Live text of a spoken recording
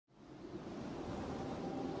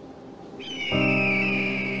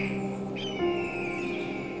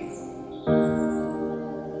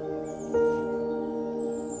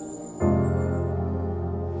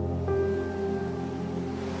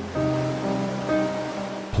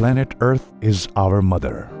Planet Earth is our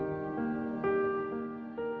mother.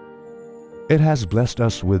 It has blessed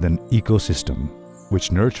us with an ecosystem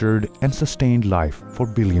which nurtured and sustained life for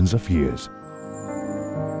billions of years.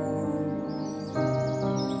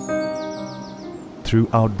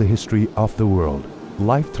 Throughout the history of the world,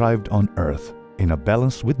 life thrived on Earth in a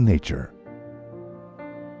balance with nature.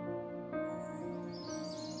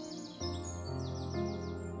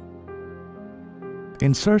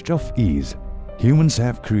 In search of ease, humans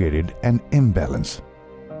have created an imbalance,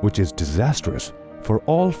 which is disastrous for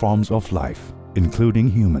all forms of life, including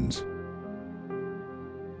humans.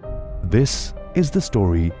 This is the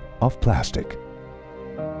story of plastic.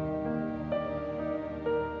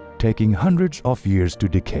 Taking hundreds of years to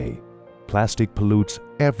decay, plastic pollutes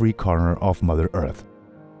every corner of Mother Earth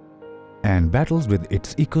and battles with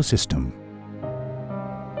its ecosystem.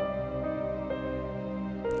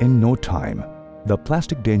 In no time, the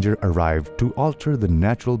plastic danger arrived to alter the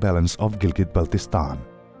natural balance of Gilgit Baltistan.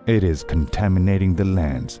 It is contaminating the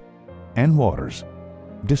lands and waters,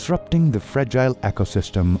 disrupting the fragile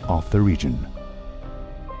ecosystem of the region.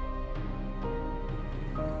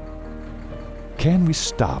 Can we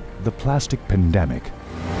stop the plastic pandemic?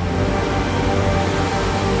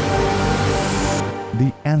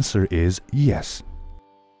 The answer is yes.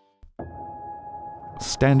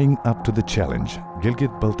 Standing up to the challenge,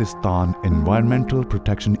 Gilgit Baltistan Environmental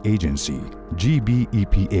Protection Agency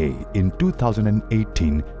 (GB-EPA) in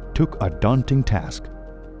 2018 took a daunting task.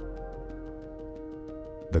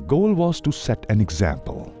 The goal was to set an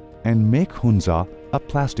example and make Hunza a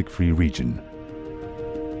plastic-free region.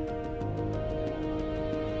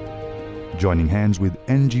 Joining hands with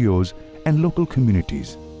NGOs and local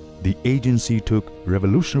communities, the agency took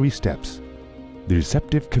revolutionary steps. The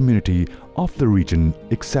receptive community of the region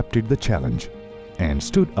accepted the challenge and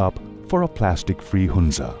stood up for a plastic-free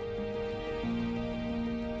Hunza.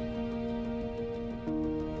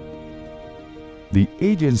 The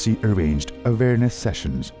agency arranged awareness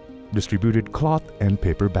sessions, distributed cloth and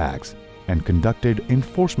paper bags, and conducted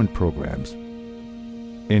enforcement programs.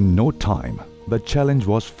 In no time, the challenge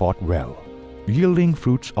was fought well, yielding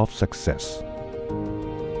fruits of success.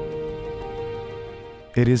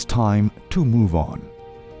 It is time to move on.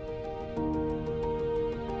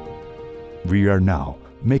 We are now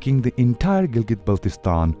making the entire Gilgit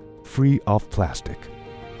Baltistan free of plastic.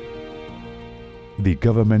 The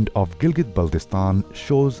Government of Gilgit Baltistan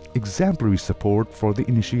shows exemplary support for the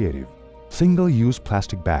initiative. Single-use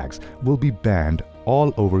plastic bags will be banned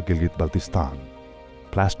all over Gilgit Baltistan.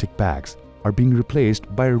 Plastic bags are being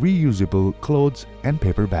replaced by reusable clothes and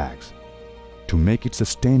paper bags. To make it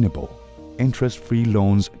sustainable, interest-free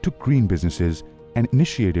loans to green businesses and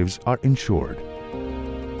initiatives are ensured.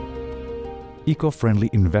 Eco-friendly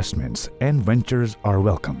investments and ventures are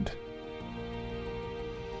welcomed.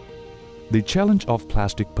 The challenge of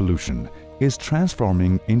plastic pollution is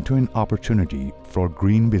transforming into an opportunity for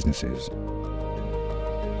green businesses.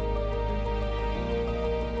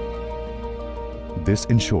 This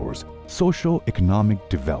ensures socio-economic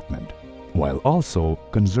development while also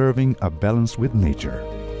conserving a balance with nature.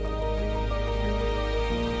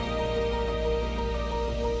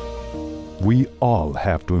 We all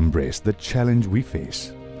have to embrace the challenge we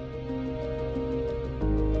face.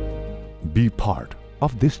 Be part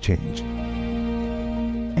of this change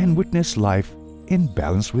and witness life in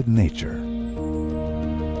balance with nature.